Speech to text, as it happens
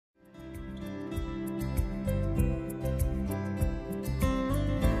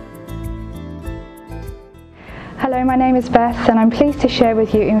Hello, my name is Beth and I'm pleased to share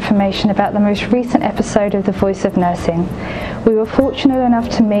with you information about the most recent episode of The Voice of Nursing. We were fortunate enough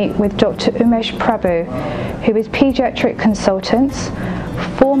to meet with Dr. Umesh Prabhu, who is paediatric consultant,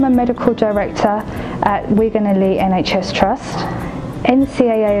 former medical director at Wigan and Leigh NHS Trust,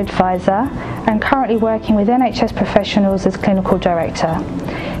 NCAA advisor, and currently working with NHS professionals as clinical director.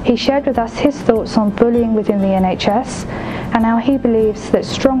 He shared with us his thoughts on bullying within the NHS and how he believes that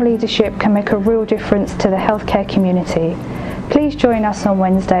strong leadership can make a real difference to the healthcare community. Please join us on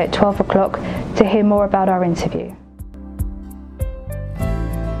Wednesday at 12 o'clock to hear more about our interview.